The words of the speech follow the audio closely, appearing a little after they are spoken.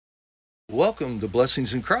Welcome to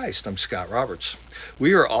Blessings in Christ. I'm Scott Roberts.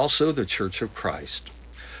 We are also the Church of Christ.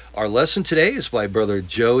 Our lesson today is by Brother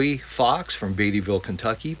Joey Fox from Beattyville,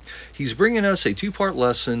 Kentucky. He's bringing us a two-part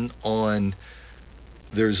lesson on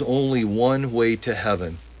there's only one way to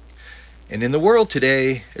heaven. And in the world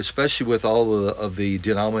today, especially with all of the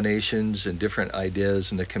denominations and different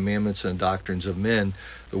ideas and the commandments and doctrines of men,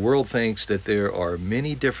 the world thinks that there are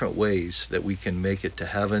many different ways that we can make it to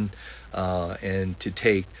heaven and to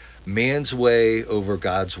take man's way over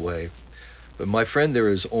God's way. But my friend, there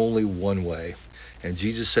is only one way. And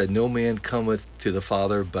Jesus said, no man cometh to the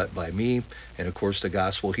Father but by me. And of course, the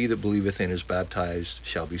gospel, he that believeth and is baptized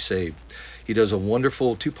shall be saved. He does a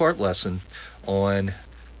wonderful two-part lesson on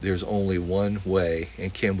there's only one way,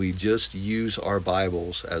 and can we just use our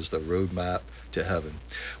Bibles as the roadmap to heaven?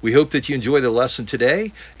 We hope that you enjoy the lesson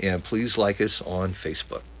today, and please like us on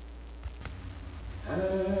Facebook.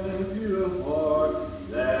 Have you a heart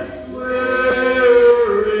that's weary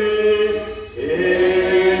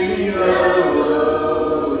in your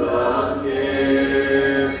load of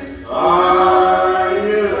care? Are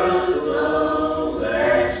you a soul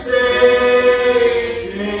that's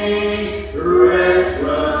aching? Rest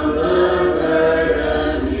from the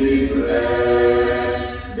burden you bear.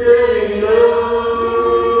 Do you know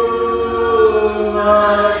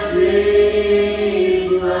my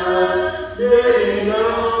Jesus? Do you know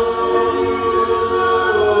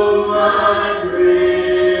my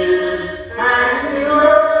friend? And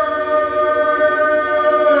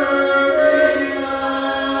he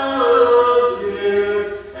really loves you,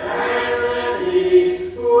 and that he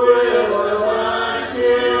will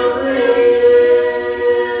until the end.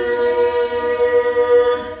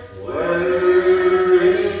 Where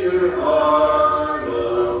is your heart, O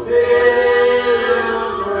pilgrim?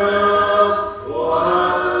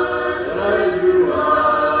 What does your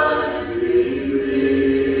life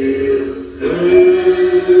reveal?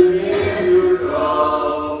 Who needs your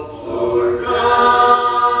call for comfort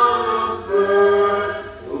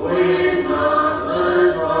when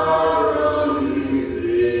mama's sorrow you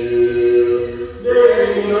feel? Do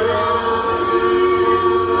you know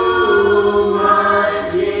my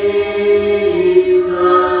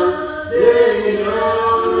Jesus? Do you know my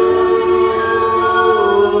friend? And he really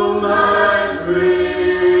loves you,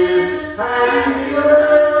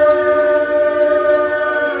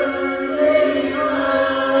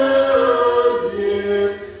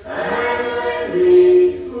 that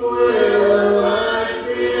he will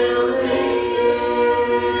until the end.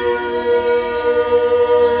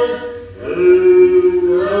 Who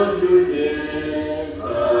knows your disappointment?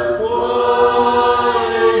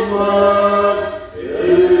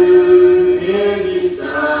 Who is each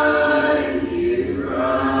time you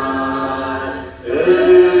cry?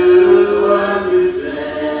 Who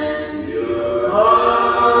understands your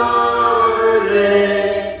heartaches?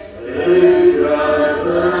 Who dries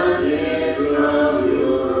the tears from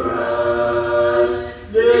your eyes?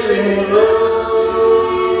 Do you know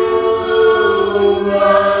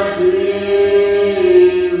my Jesus? Do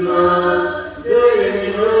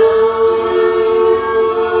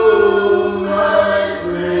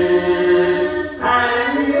you know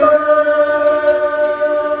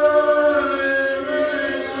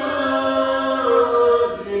my friend? And he really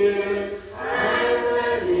loves you, and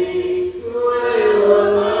that he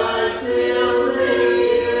will until the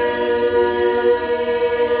end.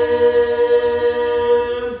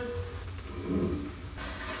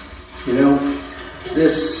 You know,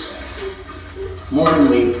 this morning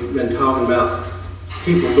we've been talking about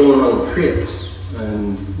people going on trips.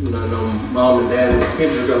 And I know Mom and Dad and the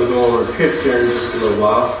kids are going to go on a trip here in just a little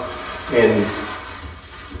while. And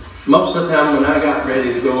most of the time when I got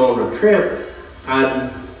ready to go on a trip,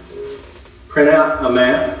 I'd print out a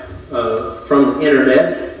map from the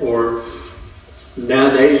internet, or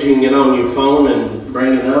nowadays you can get on your phone and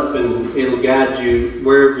bring it up and it'll guide you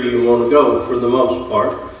wherever you want to go for the most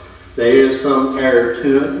part. There is some error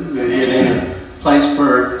to it. You get in a place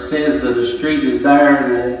where it says that a street is there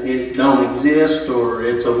and it don't exist, or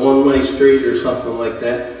it's a one-way street or something like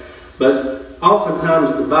that. But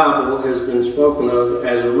oftentimes the Bible has been spoken of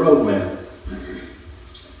as a road map.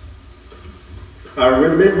 I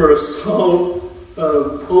remember a song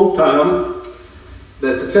of old time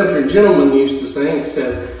that the country gentleman used to sing. It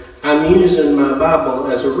said, I'm using my Bible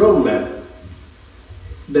as a road map.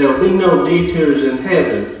 There'll be no detours in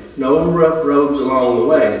heaven, no rough roads along the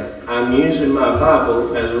way. I'm using my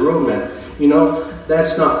Bible as a road map. You know,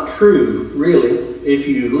 that's not true, really, if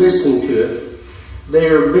you listen to it.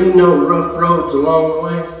 There'll be no rough roads along the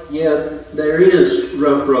way. Yeah, there is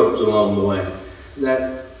rough roads along the way.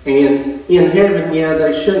 That And in heaven, yeah,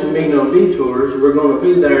 there shouldn't be no detours. We're going to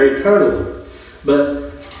be there eternally.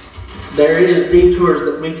 But there is detours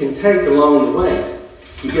that we can take along the way.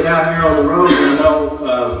 You get out here on the road, and I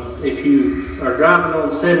know if you are driving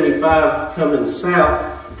on 75 coming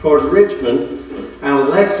south toward Richmond, out of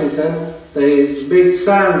Lexington, there's big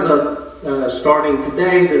signs up starting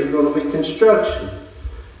today. There's going to be construction.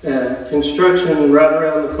 Construction right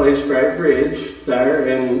around the Clay Strait Bridge there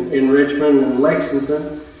in Richmond and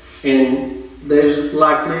Lexington. And there's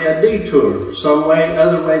likely a detour, some way,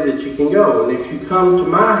 other way that you can go. And if you come to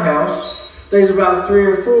my house, there's about 3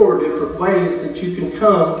 or 4 different ways that you can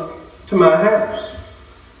come to my house.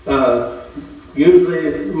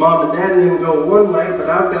 Usually Mom and Dad and them go one way, but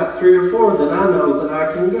I've got 3 or 4 that I know that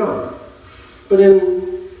I can go. But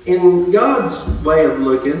in God's way of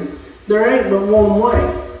looking, there ain't but one way.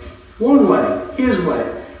 One way, His way.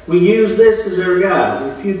 We use this as our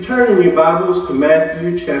guide. If you turn in your Bibles to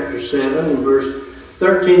Matthew chapter 7 and verse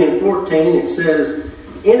 13 and 14, it says,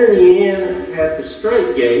 "Enter ye in at the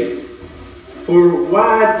strait gate, for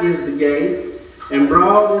wide is the gate, and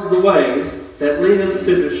broad is the way that leadeth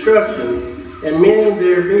to destruction, and many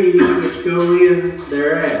there be which go in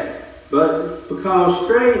thereat. But because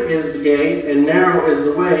strait is the gate, and narrow is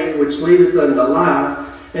the way which leadeth unto life,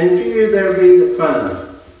 and few there be that find it."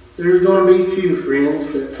 There's going to be few, friends,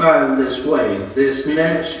 that find this way, this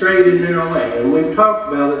straight and narrow way. And we've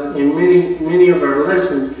talked about it in many of our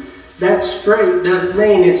lessons. That straight doesn't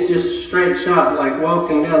mean it's just a straight shot, like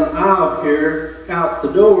walking down the aisle here, out the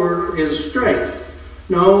door is straight.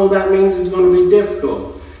 No, that means it's going to be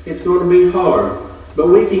difficult. It's going to be hard. But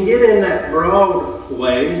we can get in that broad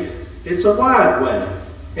way. It's a wide way.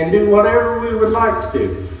 And do whatever we would like to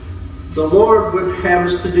do. The Lord would have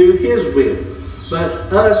us to do His will.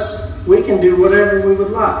 But us, we can do whatever we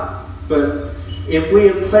would like. But if we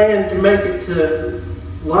have planned to make it to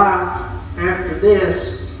life after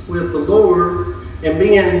this with the Lord and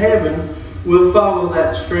be in heaven, we'll follow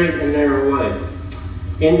that straight and narrow way.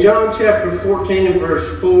 In John chapter 14 and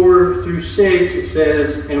verse 4 through 6, it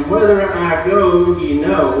says, "And whither I go ye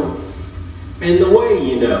know, and the way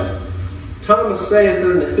ye know. Thomas saith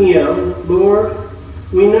unto him, Lord,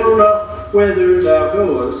 we know not whither thou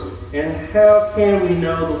goest, and how can we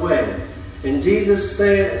know the way? And Jesus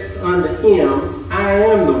saith unto him, I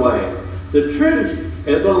am the way, the truth,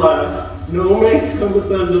 and the life. No man cometh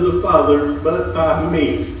unto the Father but by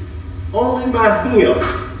me." Only by Him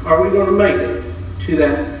are we going to make it to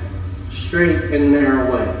that straight and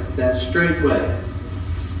narrow way, that straight way.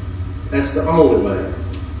 That's the only way.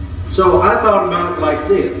 So I thought about it like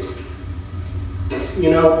this.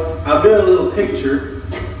 You know, I've done a little picture,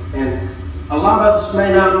 and a lot of us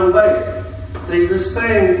may not obey it. There's this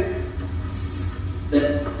thing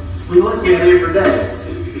that we look at every day.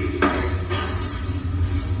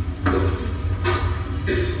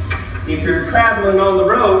 If you're traveling on the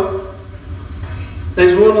road,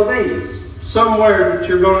 there's one of these somewhere that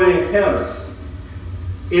you're going to encounter.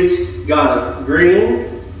 It's got a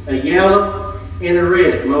green, a yellow, and a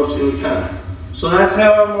red most of the time. So that's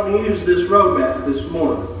how I'm going to use this road map this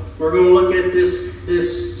morning. We're going to look at this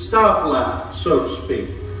stoplight, so to speak.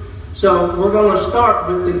 So we're going to start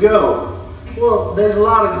with the go. Well, there's a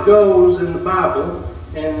lot of goes in the Bible,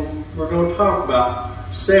 and we're going to talk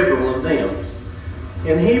about several of them.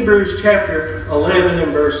 In Hebrews chapter 11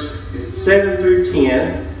 and verse 7 through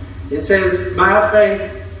 10, it says, "By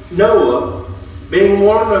faith Noah, being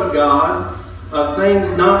warned of God of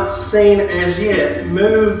things not seen as yet,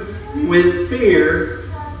 moved with fear,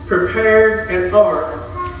 prepared an ark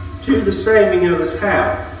to the saving of his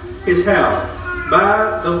house,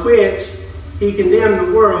 by the which he condemned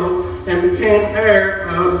the world and became heir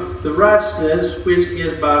of the righteousness which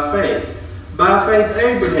is by faith. By faith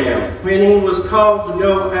Abraham, when he was called to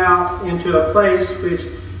go out into a place which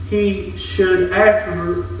he should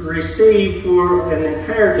after receive for an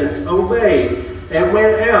inheritance, obeyed, and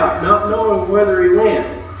went out, not knowing whither he went.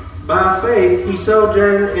 By faith he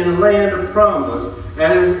sojourned in a land of promise,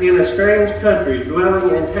 as in a strange country,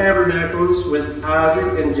 dwelling in tabernacles with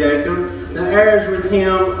Isaac and Jacob, the heirs with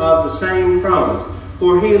him of the same promise.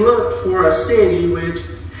 For he looked for a city which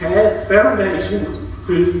had foundations,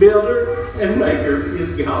 whose builder and maker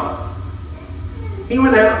is God." He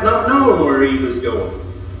went out not knowing where he was going.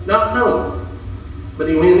 Not knowing. But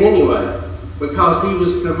he went anyway, because he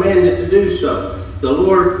was commanded to do so. The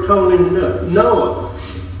Lord told him to do. Noah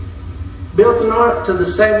built an ark to the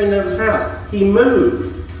saving of his house. He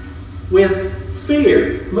moved with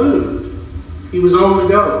fear. Moved. He was on the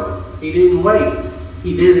go. He didn't wait.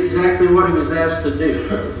 He did exactly what he was asked to do.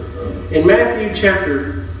 In Matthew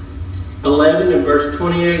chapter 11 and verse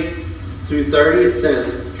 28 through 30, it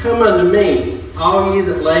says, Come unto me, all ye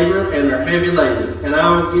that labor and are heavy laden, and I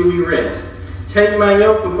will give you rest. Take my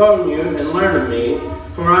yoke upon you and learn of me,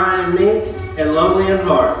 for I am meek and lowly in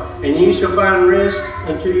heart, and ye shall find rest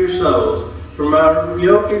unto your souls. For my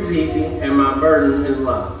yoke is easy and my burden is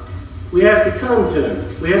light. We have to come to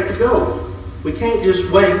him. We have to go. We can't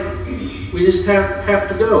just wait. We just have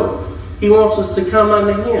to go. He wants us to come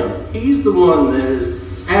unto him. He's the one that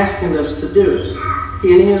is asking us to do it.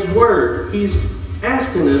 In his word, he's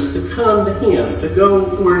asking us to come to him, to go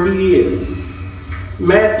where he is.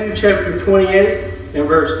 Matthew chapter 28 and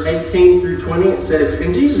verse 18 through 20, it says,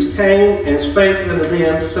 And Jesus came and spake unto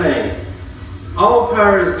them, saying, All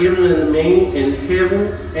power is given unto me in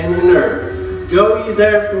heaven and in earth. Go ye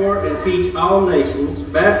therefore and teach all nations,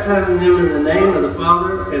 baptizing them in the name of the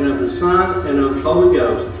Father and of the Son and of the Holy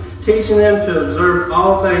Ghost, teaching them to observe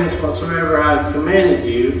all things whatsoever I have commanded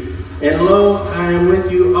you. And lo, I am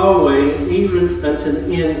with you always, even unto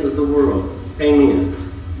the end of the world. Amen.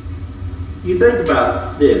 You think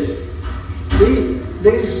about this.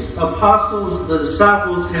 These apostles, the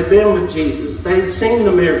disciples, had been with Jesus. They'd seen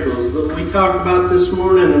the miracles that we talked about this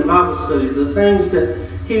morning in Bible study, the things that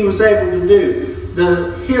he was able to do,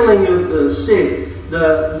 the healing of the sick,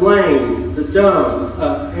 the lame, the dumb,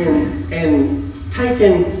 and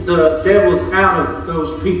taking the devils out of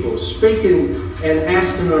those people, speaking and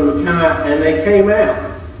asking them to come out, and they came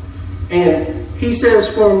out. And he says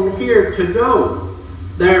from here to go,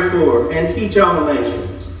 therefore, and teach all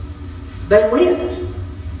nations. They went,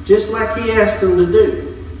 just like he asked them to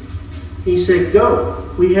do. He said, go.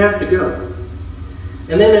 We have to go.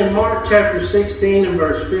 And then in Mark chapter 16 and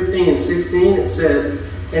verse 15 and 16, it says,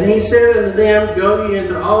 And he said unto them, Go ye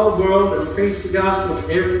into all the world and preach the gospel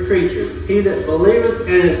to every creature. He that believeth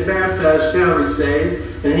and is baptized shall be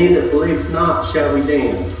saved, and he that believeth not shall be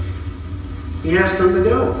damned. He asked them to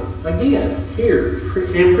go again here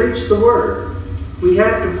and preach the word. We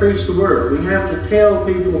have to preach the word. We have to tell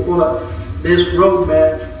people what this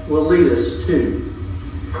roadmap will lead us to.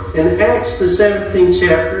 In Acts the 17th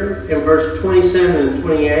chapter, in verse 27 and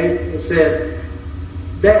 28, it said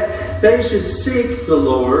that they should seek the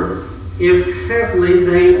Lord, if haply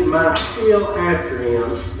they might steal after him,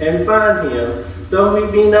 and find him, though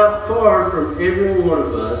he be not far from every one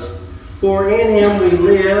of us. For in him we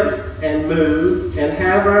live and move and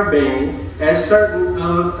have our being, as certain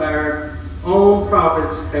of our own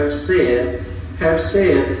prophets have said,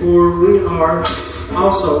 for we are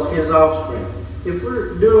also his offspring. If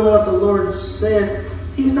we're doing what the Lord said,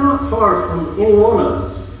 he's not far from any one of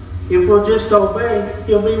us. If we'll just obey,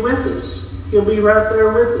 he'll be with us. He'll be right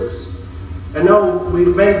there with us. I know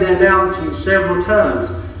we've made the analogy several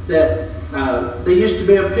times that there used to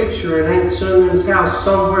be a picture in Aunt Sunday's house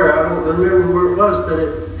somewhere. I don't remember where it was, but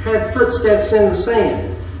it had footsteps in the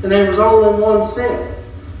sand. And there was only one set.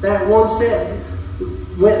 That one set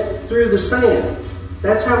went through the sand.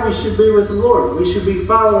 That's how we should be with the Lord. We should be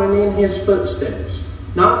following in his footsteps,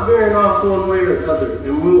 not veering off one way or the other.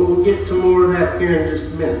 And we'll get to more of that here in just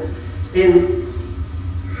a minute. And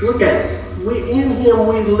look at it. In him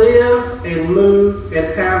we live and move and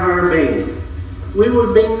have our being. We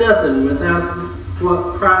would be nothing without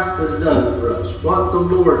what Christ has done for us, what the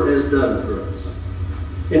Lord has done for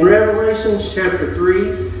us. In Revelation chapter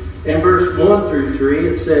 3 and verse 1 through 3,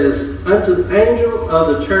 it says, Unto the angel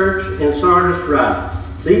of the church in Sardis write,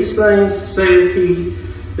 These things saith he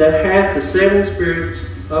that hath the 7 spirits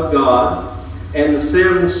of God and the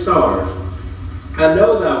 7 stars. I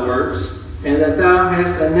know thy works, and that thou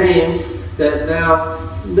hast a name, that thou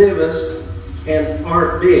livest and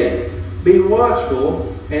art dead. Be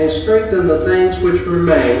watchful and strengthen the things which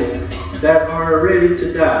remain that are ready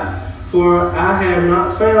to die. For I have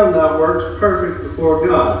not found thy works perfect before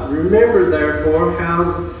God. Remember therefore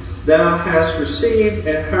how thou hast received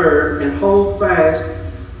and heard, and hold fast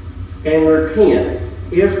and repent.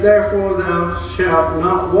 If therefore thou shalt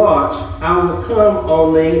not watch, I will come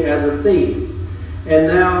on thee as a thief, and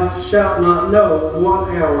thou shalt not know what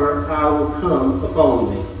hour I will come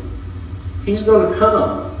upon thee. He's going to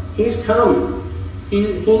come. He's coming. He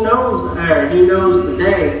knows the hour. He knows the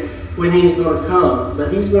day when he's going to come.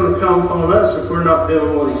 But he's going to come upon us if we're not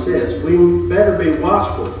doing what he says. We better be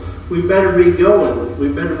watchful. We better be going. We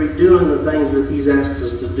better be doing the things that he's asked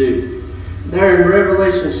us to do. There in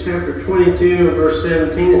Revelation chapter 22 and verse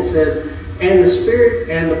 17 it says, And the Spirit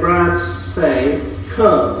and the bride say,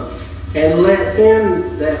 Come. And let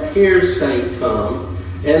him that hears say, Come.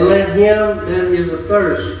 And let him that is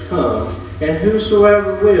athirst come. And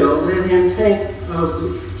whosoever will, let him take of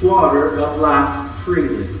the water of life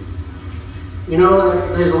freely. You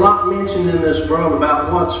know, there's a lot mentioned in this world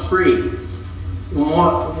about what's free and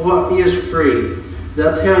what is free.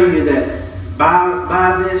 they'll tell you that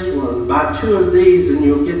buy this one, buy 2 of these, and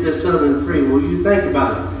you'll get this other one free. Well, you think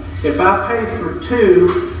about it. If I pay for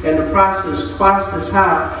 2 and the price is twice as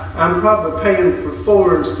high, I'm probably paying for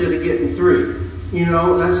 4 instead of getting 3. You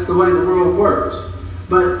know, that's the way the world works.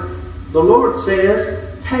 But the Lord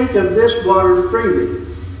says, take of this water freely.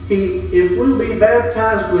 If we'll be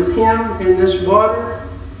baptized with Him in this water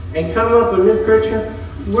and come up a new creature,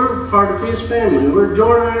 we're part of His family. We're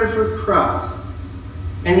joint heirs with Christ.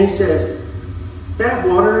 And He says, that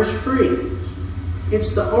water is free.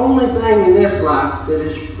 It's the only thing in this life that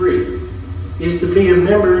is free, is to be a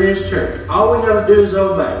member of His church. All we got to do is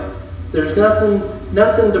obey. There's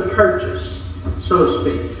nothing to purchase, so to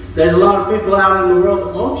speak. There's a lot of people out in the world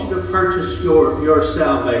that want you to purchase your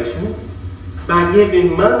salvation by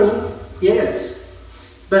giving money, yes.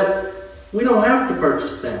 But we don't have to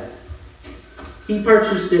purchase that. He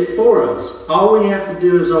purchased it for us. All we have to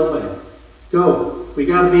do is obey. Go. We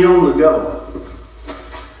got to be on the go.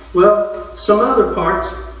 Well, some other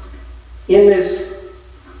parts in this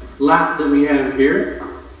light that we have here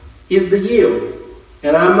is the yield.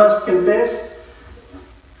 And I must confess,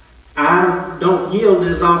 I don't yield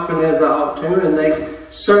as often as I ought to, and they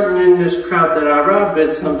certainly in this crowd that I ride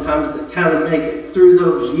with sometimes that kind of make it through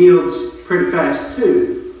those yields pretty fast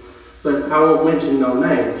too. But I won't mention no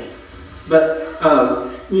names. But,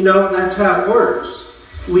 you know, that's how it works.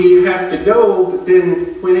 We have to go, but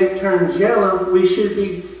then when it turns yellow, we should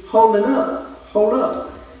be holding up. Hold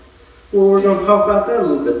up. Well, we're going to talk about that a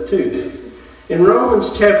little bit too. In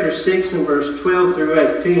Romans chapter 6 and verse 12 through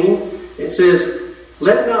 18, it says,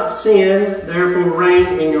 let not sin therefore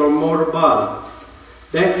reign in your mortal body,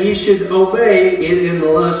 that ye should obey it in the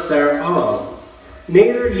lust thereof.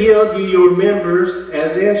 Neither yield ye your members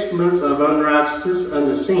as instruments of unrighteousness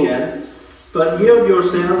unto sin, but yield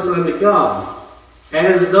yourselves unto God,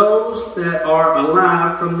 as those that are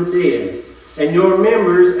alive from the dead, and your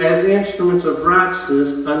members as instruments of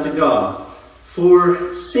righteousness unto God.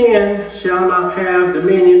 For sin shall not have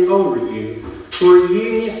dominion over you, for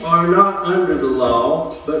ye are not under the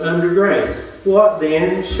law, but under grace. What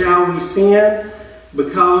then? Shall we sin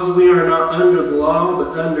because we are not under the law,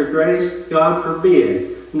 but under grace? God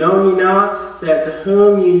forbid. Know ye not that to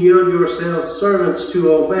whom ye yield yourselves servants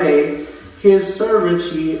to obey, His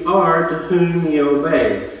servants ye are to whom ye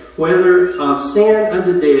obey, whether of sin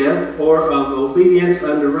unto death, or of obedience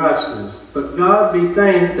unto righteousness. But God be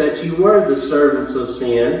thanked that ye were the servants of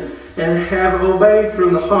sin, and have obeyed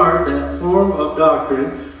from the heart that form of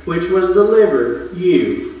doctrine which was delivered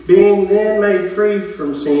you. Being then made free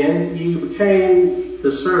from sin, ye became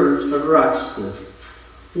the servants of righteousness.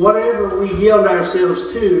 Whatever we yield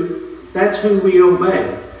ourselves to, that's who we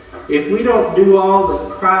obey. If we don't do all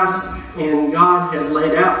that Christ and God has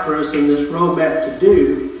laid out for us in this roadmap to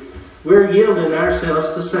do, we're yielding ourselves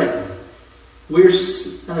to Satan.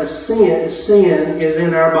 Sin is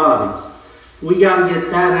in our bodies. We got to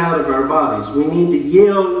get that out of our bodies. We need to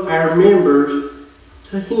yield our members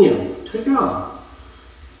to Him, to God.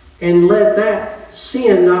 And let that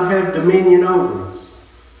sin not have dominion over us.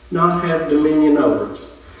 Not have dominion over us.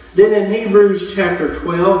 Then in Hebrews chapter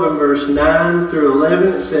 12 and verse 9 through 11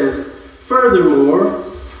 it says, furthermore,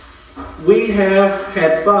 we have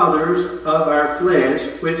had fathers of our flesh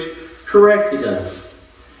which corrected us,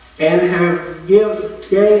 and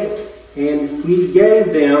we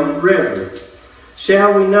gave them reverence.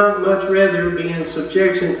 Shall we not much rather be in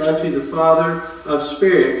subjection unto the Father of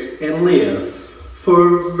spirits and live?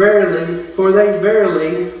 For they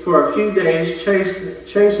verily for a few days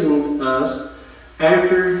chastened us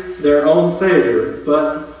after their own pleasure,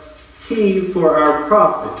 but He for our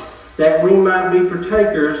profit, that we might be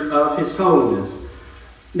partakers of His holiness.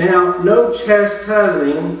 Now no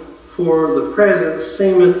chastising for the present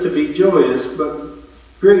seemeth to be joyous, but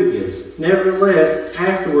grievous. Nevertheless,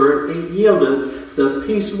 afterward it yieldeth the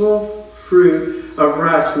peaceable fruit of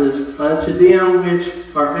righteousness unto them which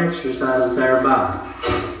are exercised thereby.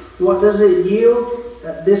 What does it yield?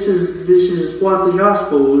 This is what the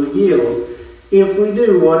gospel will yield if we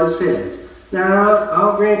do what it says. Now,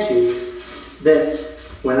 I'll grant you that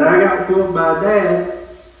when I got whooped by Dad,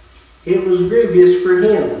 it was grievous for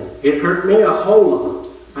him. It hurt me a whole lot.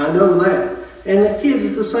 I know that. And the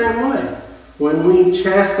kids the same way. When we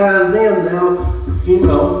chastise them, they'll,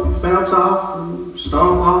 bounce off and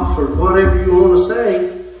stomp off or whatever you want to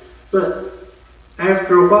say. But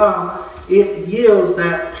after a while, it yields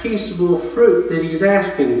that peaceable fruit that He's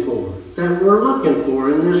asking for, that we're looking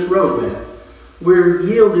for in this roadmap. We're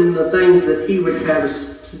yielding the things that He would have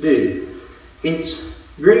us to do. It's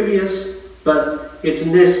grievous, but it's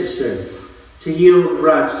necessary to yield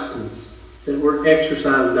righteousness, that we're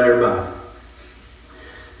exercised thereby.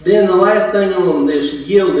 Then the last thing on this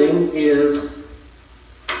yielding is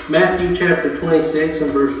Matthew chapter 26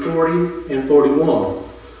 and verse 40 and 41.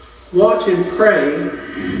 Watch and pray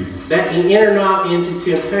that ye enter not into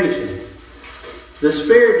temptation. The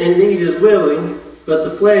spirit indeed is willing, but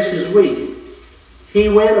the flesh is weak. He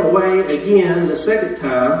went away again the second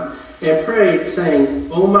time and prayed, saying,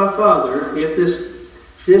 O my Father, if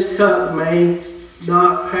this cup may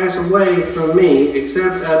not pass away from me,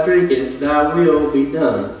 except I drink it, thy will be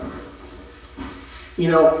done.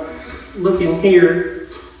 You know, looking here,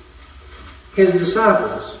 his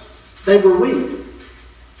disciples, they were weak.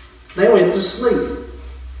 They went to sleep.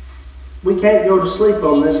 We can't go to sleep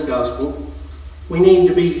on this gospel. We need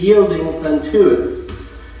to be yielding unto it.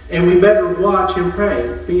 And we better watch and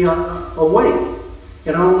pray. Be awake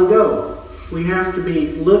and on the go. We have to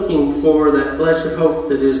be looking for that blessed hope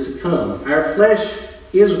that is to come. Our flesh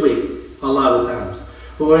is weak a lot of times.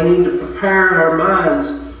 But we need to prepare our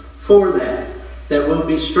minds for that we'll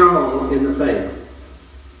be strong in the faith.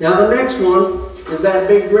 Now the next one is that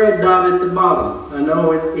big red dot at the bottom. I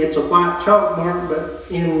know it's a white chalk mark,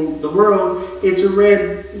 but in the world it's a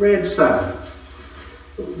red sign.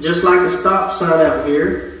 Just like a stop sign out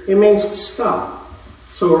here, it means to stop.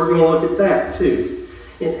 So we're going to look at that too.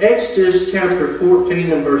 In Exodus chapter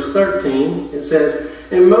 14 and verse 13, it says,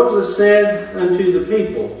 And Moses said unto the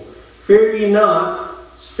people, Fear ye not,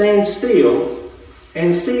 stand still,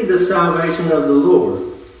 and see the salvation of the Lord,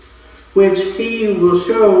 which he will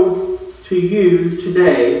show to you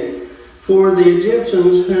today. For the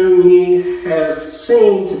Egyptians whom ye have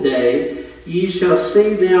seen today, ye shall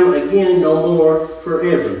see them again no more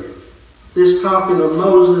forever. This talking of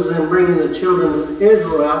Moses and bringing the children of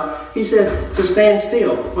Israel out, he said to stand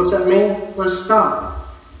still. What's that mean? Let's stop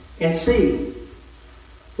and see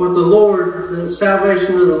what the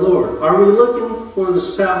salvation of the Lord. Are we looking for the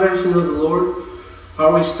salvation of the Lord?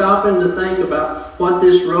 Are we stopping to think about what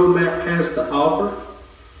this roadmap has to offer?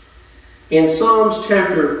 In Psalms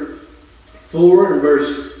chapter 4 and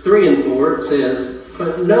verse 3 and 4, it says,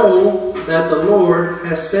 But know that the Lord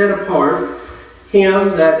has set apart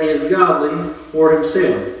him that is godly for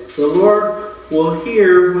himself. The Lord will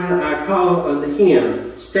hear when I call unto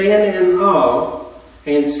him. Stand in awe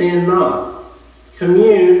and sin not.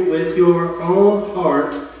 Commune with your own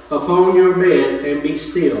heart upon your bed and be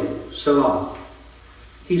still. Selah.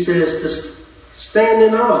 He says to stand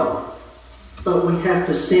in awe, but we have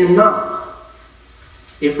to sin not.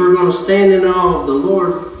 If we're going to stand in awe of the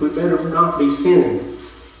Lord, we better not be sinning.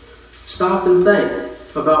 Stop and think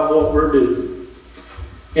about what we're doing.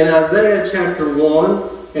 In Isaiah chapter 1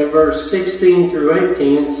 and verse 16 through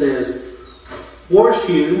 18, it says, Wash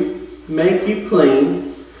you, make you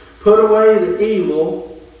clean, put away the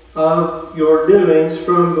evil of your doings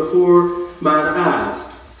from before mine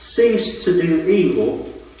eyes. Cease to do evil,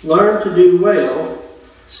 learn to do well,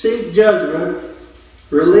 seek judgment,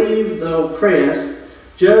 relieve the oppressed,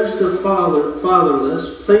 judge the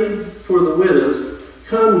fatherless, plead for the widows.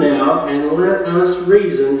 Come now and let us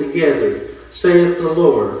reason together, saith the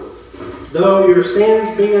Lord. Though your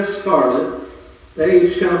sins be as scarlet, they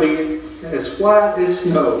shall be as white as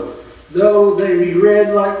snow. Though they be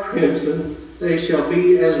red like crimson, they shall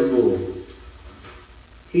be as wool.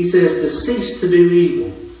 He says to cease to do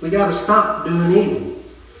evil. We got to stop doing evil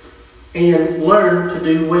and learn to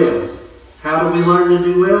do well. How do we learn to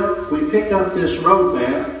do well? We pick up this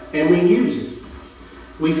roadmap and we use it.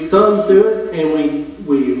 We thumb through it and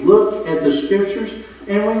we look at the scriptures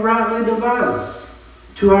and we rightly divide them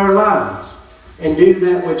to our lives and do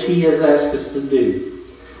that which he has asked us to do.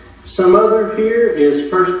 Some other here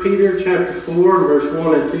is 1 Peter chapter 4 and verse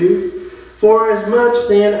 1 and 2. For as much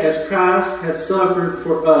then as Christ hath suffered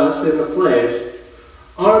for us in the flesh,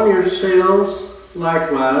 arm yourselves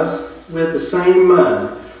likewise with the same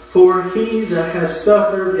mind. For he that hath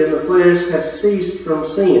suffered in the flesh hath ceased from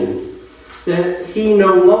sin, that he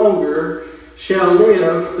no longer shall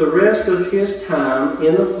live the rest of his time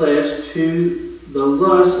in the flesh to the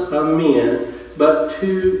lust of men, but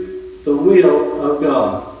to the will of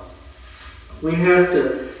God. We have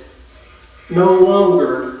to no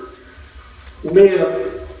longer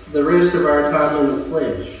live the rest of our time in the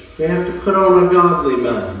flesh. We have to put on a godly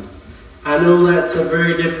mind. I know that's a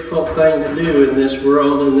very difficult thing to do in this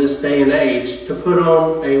world, in this day and age, to put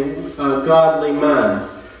on a godly mind,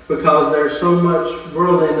 because there's so much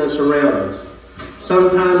worldliness around us.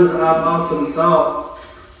 Sometimes I've often thought,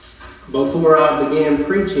 before I began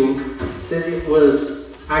preaching, that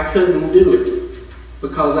I couldn't do it,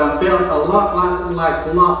 because I felt a lot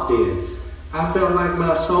like Lot did. I felt like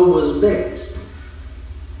my soul was vexed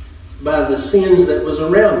by the sins that was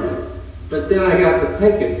around me. But then I got to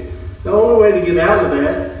thinking, the only way to get out of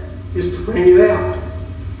that is to bring it out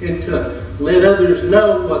and to let others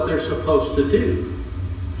know what they're supposed to do.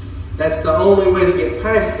 That's the only way to get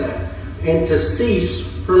past that and to cease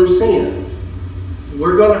from sin.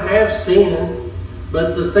 We're going to have sin,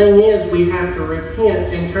 but the thing is we have to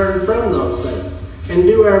repent and turn from those things and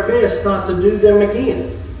do our best not to do them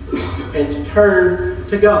again and to turn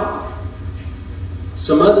to God.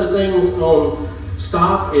 Some other things on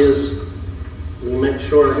stop is, let me make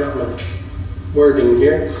sure I got my wording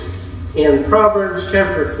here. In Proverbs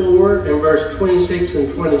chapter 4 and verse 26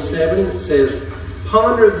 and 27, it says,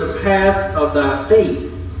 "Ponder the path of thy feet,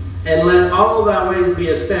 and let all thy ways be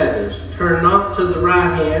established. Turn not to the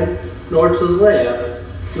right hand, nor to the left.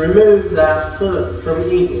 Remove thy foot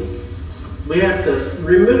from evil." We have to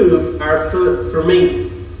remove our foot from evil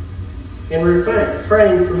and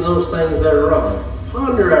refrain from those things that are wrong.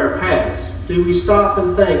 Ponder our paths. Do we stop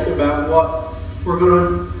and think about how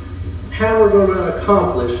we're going to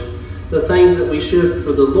accomplish the things that we should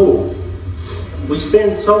for the Lord? We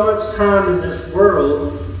spend so much time in this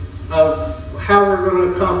world of how we're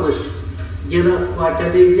going to accomplish, get up like I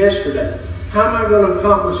did yesterday. How am I going to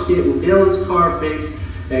accomplish getting Dylan's car fixed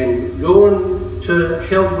and going to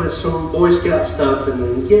help with some Boy Scout stuff and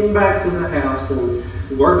then getting back to the house and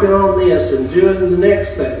working on this and doing the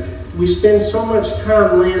next thing? We spend so much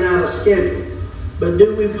time laying out a schedule. But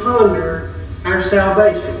do we ponder our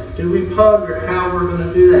salvation? Do we ponder how we're going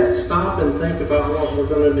to do that? Stop and think about what we're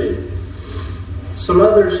going to do. Some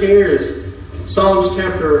others here is Psalms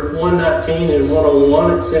chapter 119 and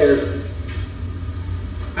 101. It says,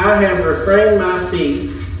 "I have refrained my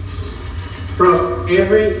feet from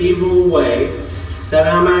every evil way, that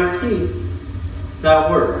I might keep thy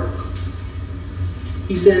word."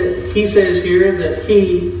 He says here that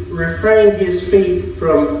he refrained his feet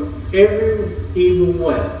from every evil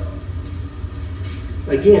way.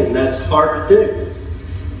 Again, that's hard to do.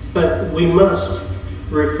 But we must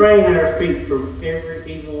refrain our feet from every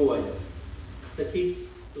evil way to keep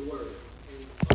the word.